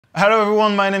Hello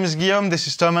everyone, my name is Guillaume, this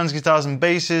is Thomann's Guitars and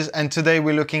Basses, and today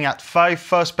we're looking at 5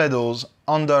 fuzz pedals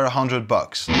under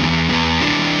 $100.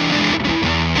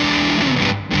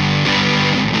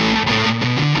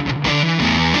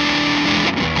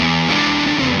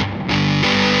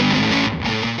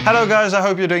 Hello guys, I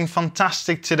hope you're doing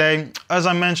fantastic today. As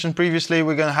I mentioned previously,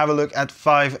 we're going to have a look at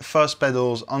 5 fuzz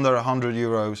pedals under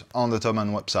 €100 on the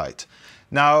Thomann website.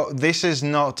 Now, this is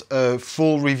not a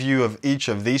full review of each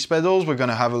of these pedals. We're going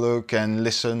to have a look and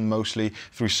listen mostly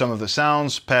through some of the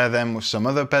sounds, pair them with some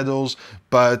other pedals,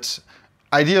 but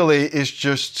ideally it's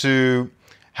just to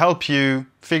help you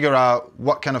figure out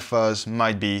what kind of fuzz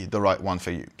might be the right one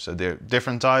for you. So there are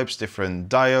different types, different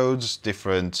diodes,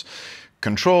 different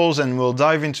controls, and we'll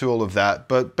dive into all of that.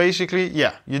 But basically,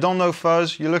 yeah, you don't know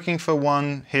fuzz, you're looking for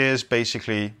one, here's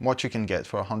basically what you can get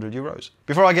for €100.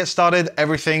 Before I get started,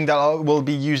 everything that I will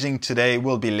be using today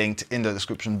will be linked in the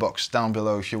description box down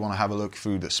below if you want to have a look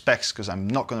through the specs, because I'm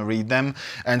not going to read them.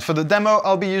 And for the demo,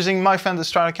 I'll be using my Fender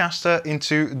Stratocaster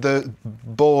into the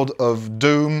board of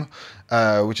Doom,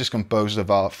 which is composed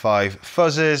of our 5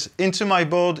 fuzzes, into my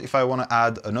board if I want to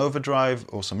add an overdrive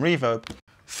or some reverb,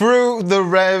 through the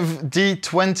Rev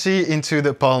D20 into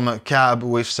the Palmer cab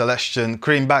with Celestion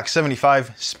Creamback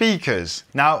 75 speakers.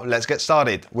 Now let's get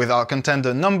started with our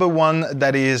contender number 1,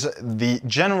 that is the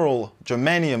General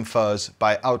Germanium Fuzz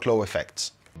by Outlaw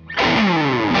Effects.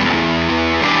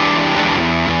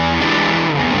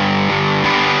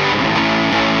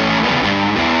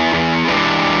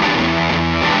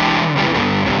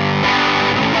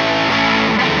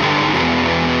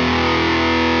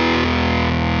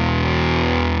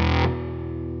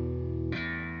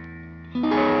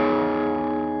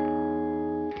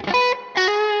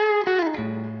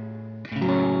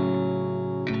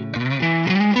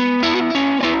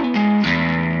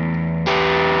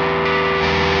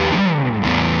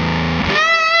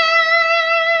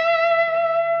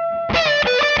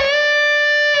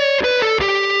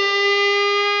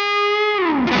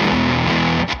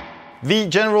 The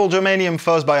General Germanium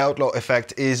Fuzz by Outlaw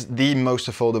Effect is the most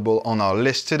affordable on our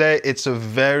list today. It's a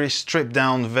very stripped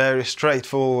down, very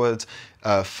straightforward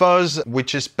fuzz,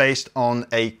 which is based on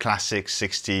a classic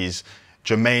 60s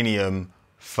germanium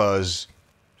fuzz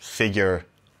figure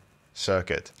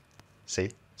circuit. See?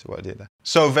 So what I did there.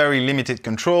 So very limited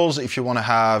controls. If you want to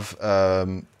have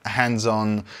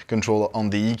hands-on control on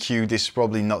the EQ, this is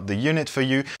probably not the unit for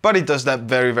you, but it does that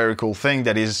very cool thing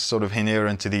that is sort of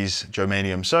inherent to these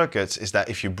germanium circuits, is that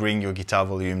if you bring your guitar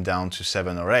volume down to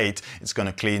 7 or 8, it's going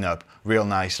to clean up real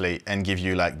nicely and give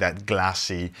you like that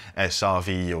glassy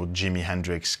SRV or Jimi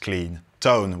Hendrix clean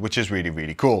tone, which is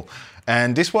really cool.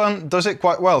 And this one does it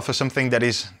quite well for something that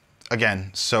is,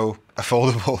 again, so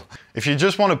affordable. If you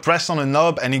just want to press on a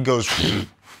knob and it goes,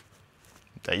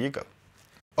 there you go.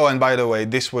 Oh, and by the way,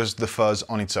 this was the fuzz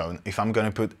on its own. If I'm going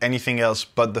to put anything else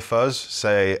but the fuzz,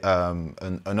 say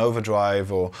an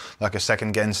overdrive or like a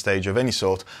second gain stage of any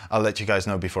sort, I'll let you guys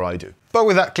know before I do. But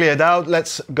with that cleared out,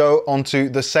 let's go on to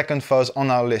the second fuzz on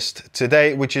our list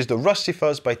today, which is the Rusty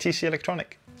Fuzz by TC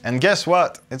Electronic. And guess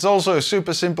what? It's also a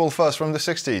super simple fuzz from the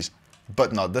 60s,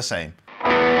 but not the same.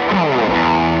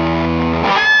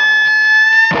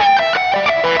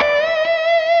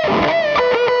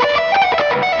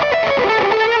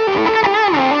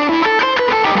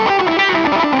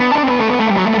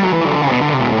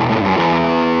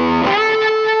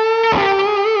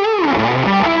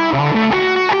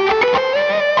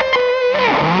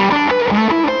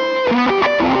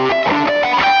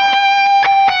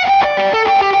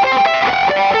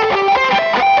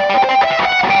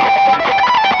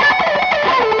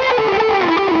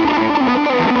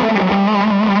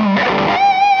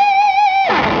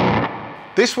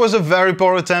 This was a very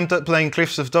poor attempt at playing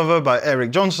Cliffs of Dover by Eric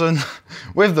Johnson,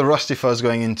 with the Rusty Fuzz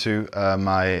going into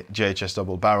my GHS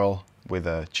double barrel with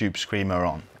a tube screamer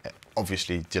on,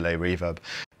 obviously delay reverb.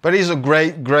 But it's a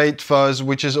great fuzz,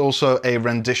 which is also a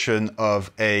rendition of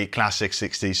a classic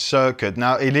 60s circuit.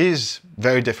 Now it is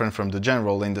very different from the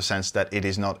General in the sense that it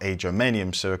is not a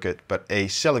germanium circuit, but a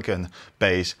silicon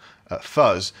based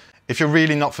fuzz. If you're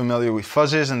really not familiar with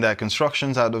fuzzes and their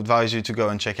constructions, I'd advise you to go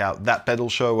and check out that pedal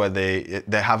show, where they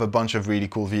have a bunch of really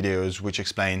cool videos which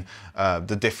explain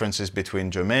the differences between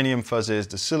germanium fuzzes,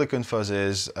 the silicon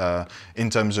fuzzes, in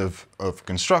terms of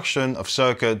construction, of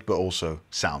circuit, but also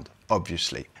sound,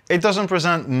 obviously. It doesn't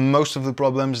present most of the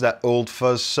problems that old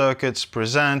fuzz circuits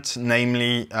present,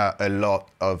 namely a lot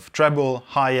of treble,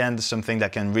 high end, something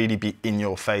that can really be in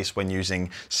your face when using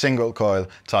single coil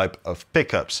type of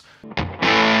pickups.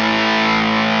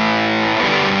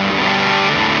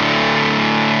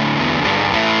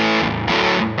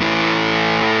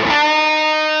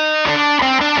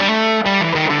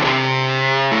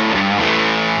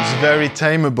 It's very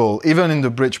tameable, even in the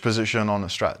bridge position on a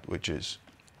Strat, which is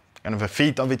kind of a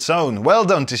feat of its own. Well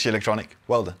done, TC Electronic,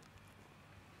 well done.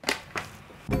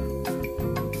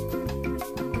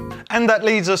 And that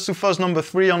leads us to fuzz number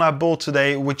 3 on our board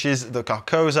today, which is the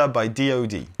Carcosa by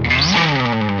DOD.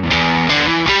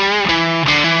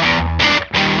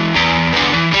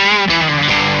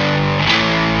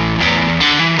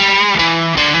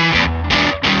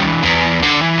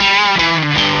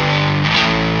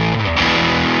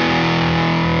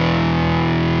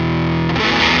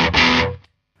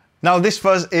 Now this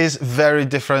fuzz is very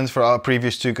different from our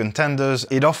previous 2 contenders.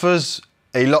 It offers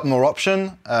a lot more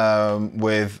option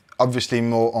with obviously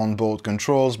more onboard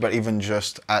controls, but even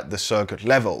just at the circuit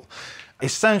level.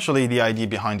 Essentially, the idea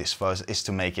behind this fuzz is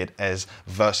to make it as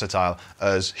versatile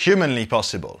as humanly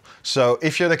possible. So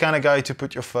if you're the kind of guy to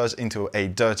put your fuzz into a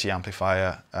dirty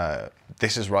amplifier,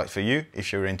 this is right for you.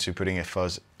 If you're into putting a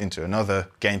fuzz into another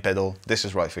gain pedal, this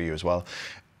is right for you as well.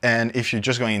 And if you're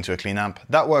just going into a clean amp,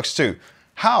 that works too.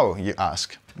 How, you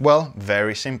ask? Well,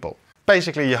 very simple.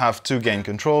 Basically, you have 2 gain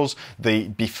controls, the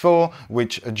before,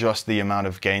 which adjusts the amount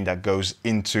of gain that goes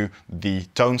into the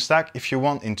tone stack, if you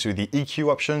want, into the EQ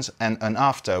options, and an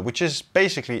after, which is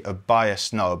basically a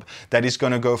bias knob that is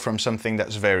going to go from something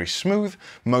that's very smooth,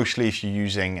 mostly if you're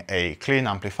using a clean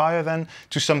amplifier then,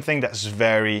 to something that's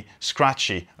very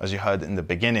scratchy, as you heard in the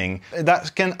beginning.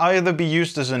 That can either be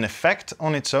used as an effect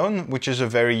on its own, which is a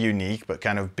very unique but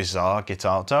kind of bizarre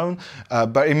guitar tone,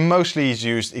 but it mostly is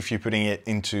used if you're putting it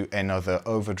into another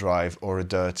overdrive or a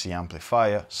dirty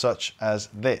amplifier, such as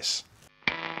this.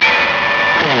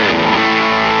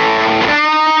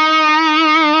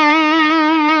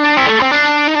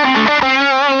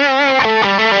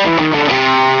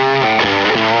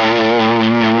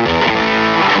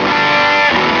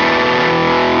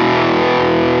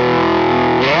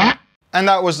 And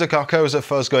that was the Carcosa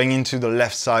fuzz going into the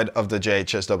left side of the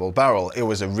JHS double barrel. It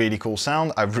was a really cool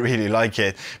sound, I really like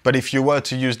it, but if you were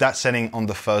to use that setting on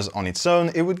the fuzz on its own,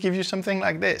 it would give you something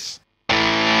like this.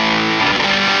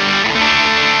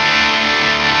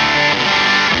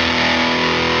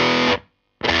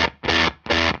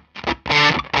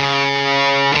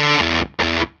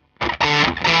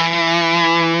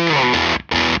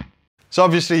 So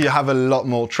obviously you have a lot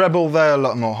more treble there, a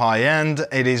lot more high end.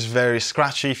 It is very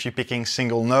scratchy if you're picking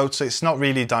single notes. It's not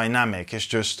really dynamic, it's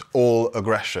just all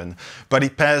aggression. But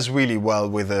it pairs really well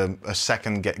with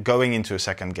going into a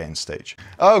second gain stage.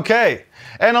 Okay,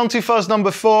 and on to fuzz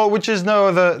number 4, which is no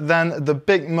other than the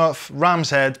Big Muff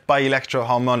Ram's Head by Electro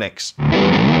Harmonix.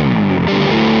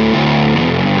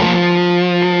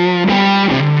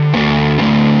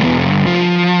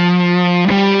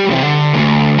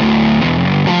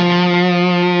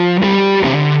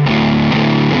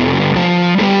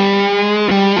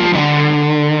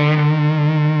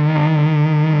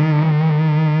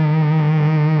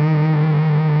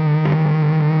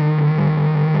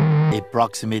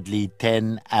 Approximately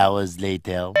 10 hours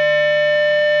later.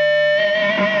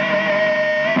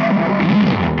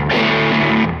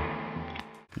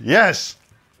 Yes!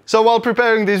 So while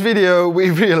preparing this video,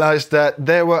 we realized that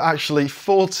there were actually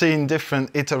 14 different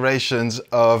iterations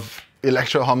of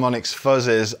Electro Harmonix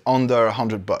fuzzes under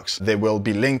 $100. They will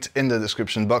be linked in the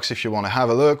description box if you want to have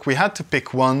a look. We had to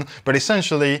pick one, but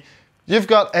essentially you've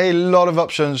got a lot of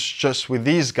options just with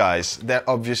these guys. They're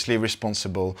obviously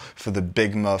responsible for the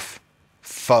Big Muff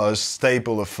fuzz,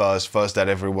 staple of fuzz that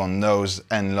everyone knows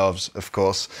and loves, of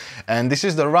course. And this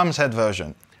is the Ram's Head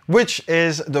version, which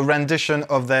is the rendition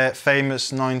of their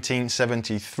famous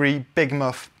 1973 Big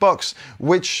Muff box,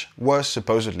 which was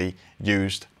supposedly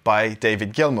used by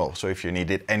David Gilmour. So if you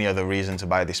needed any other reason to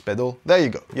buy this pedal, there you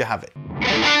go, you have it.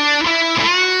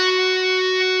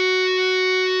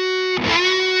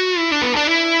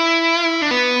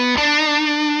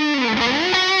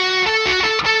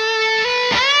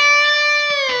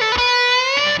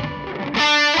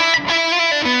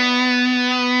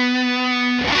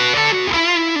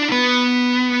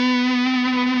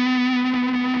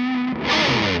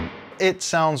 It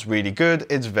sounds really good,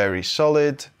 it's very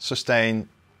solid, sustained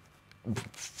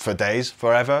for days,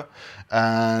 forever,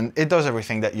 and it does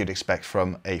everything that you'd expect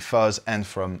from a fuzz and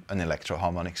from an Electro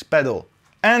Harmonix pedal.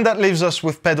 And that leaves us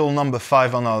with pedal number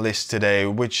 5 on our list today,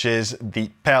 which is the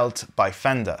Pelt by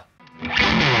Fender.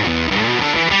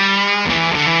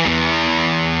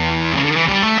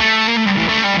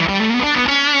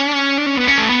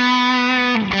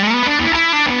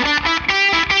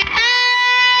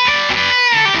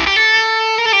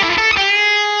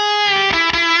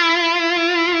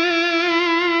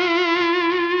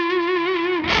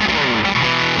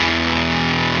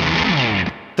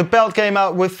 The Pelt came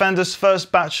out with Fender's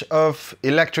first batch of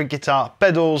electric guitar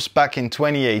pedals back in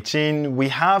 2018. We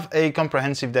have a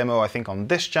comprehensive demo, I think, on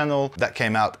this channel that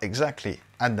came out exactly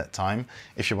at that time,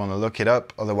 if you want to look it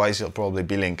up. Otherwise, it'll probably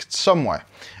be linked somewhere.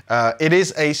 It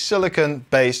is a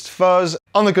silicon-based fuzz.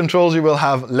 On the controls, you will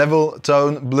have level,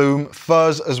 tone, bloom,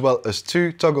 fuzz, as well as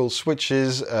 2 toggle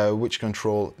switches, which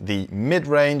control the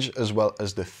mid-range as well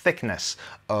as the thickness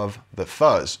of the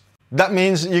fuzz. That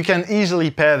means you can easily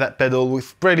pair that pedal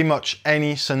with pretty much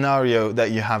any scenario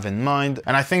that you have in mind.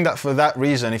 And I think that for that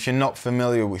reason, if you're not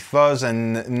familiar with fuzz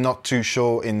and not too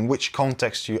sure in which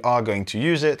context you are going to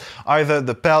use it, either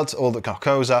the Pelt or the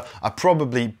Carcosa are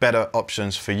probably better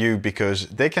options for you because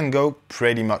they can go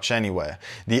pretty much anywhere.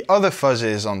 The other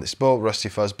fuzzes on this board, Rusty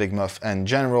Fuzz, Big Muff and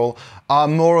General, are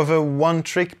more of a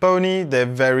one-trick pony. They're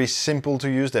very simple to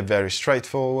use, they're very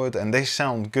straightforward, and they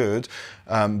sound good,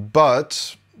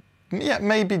 but yeah,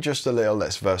 maybe just a little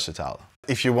less versatile.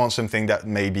 If you want something that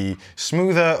may be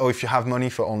smoother, or if you have money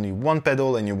for only one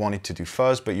pedal and you want it to do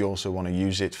fuzz, but you also want to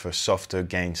use it for softer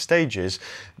gain stages,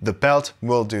 the Pelt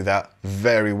will do that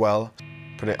very well.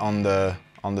 Put it on the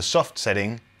soft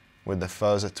setting with the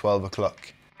fuzz at 12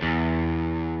 o'clock.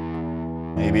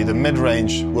 Maybe the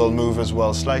mid-range will move as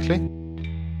well slightly.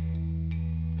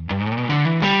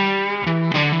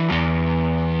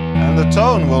 And the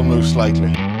tone will move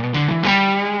slightly.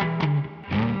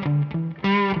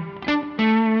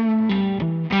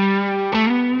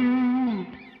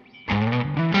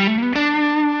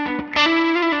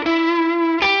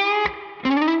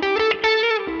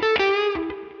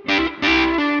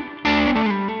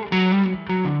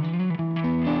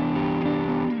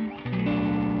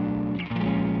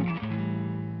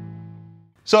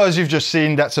 So as you've just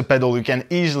seen, that's a pedal you can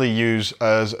easily use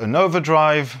as an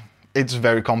overdrive. It's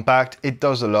very compact, it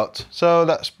does a lot, so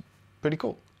that's pretty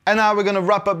cool. And now we're gonna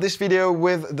wrap up this video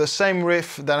with the same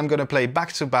riff that I'm gonna play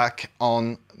back to back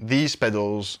on these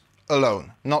pedals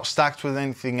alone. Not stacked with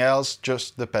anything else,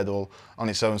 just the pedal on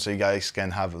its own, so you guys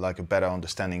can have like a better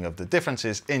understanding of the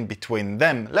differences in between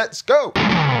them. Let's go!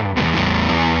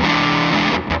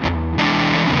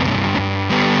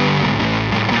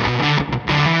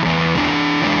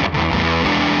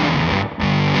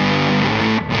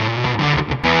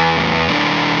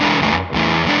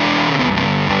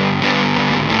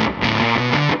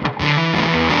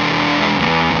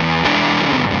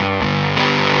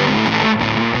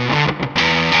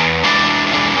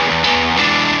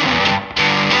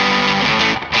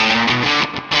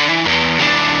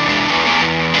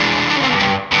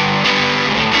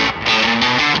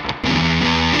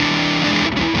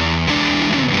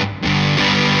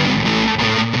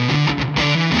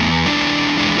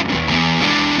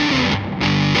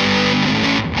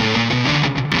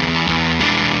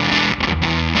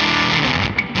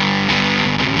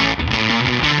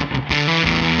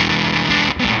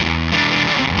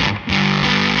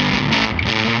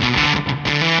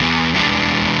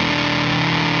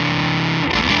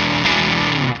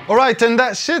 Alright, and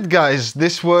that's it, guys.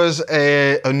 This was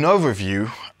an overview.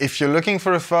 If you're looking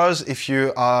for a fuzz, if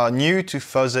you are new to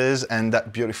fuzzes and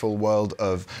that beautiful world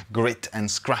of grit and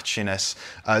scratchiness,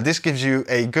 this gives you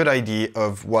a good idea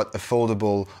of what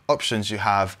affordable options you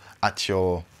have at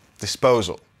your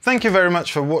disposal. Thank you very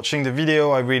much for watching the video.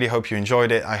 I really hope you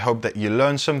enjoyed it. I hope that you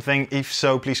learned something. If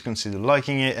so, please consider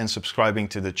liking it and subscribing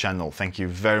to the channel. Thank you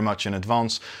very much in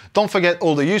advance. Don't forget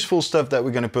all the useful stuff that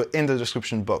we're going to put in the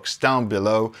description box down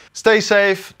below. Stay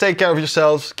safe, take care of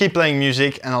yourselves, keep playing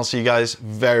music, and I'll see you guys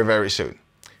very, very soon.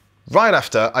 Right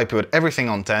after I put everything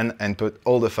on 10 and put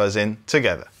all the fuzz in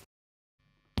together.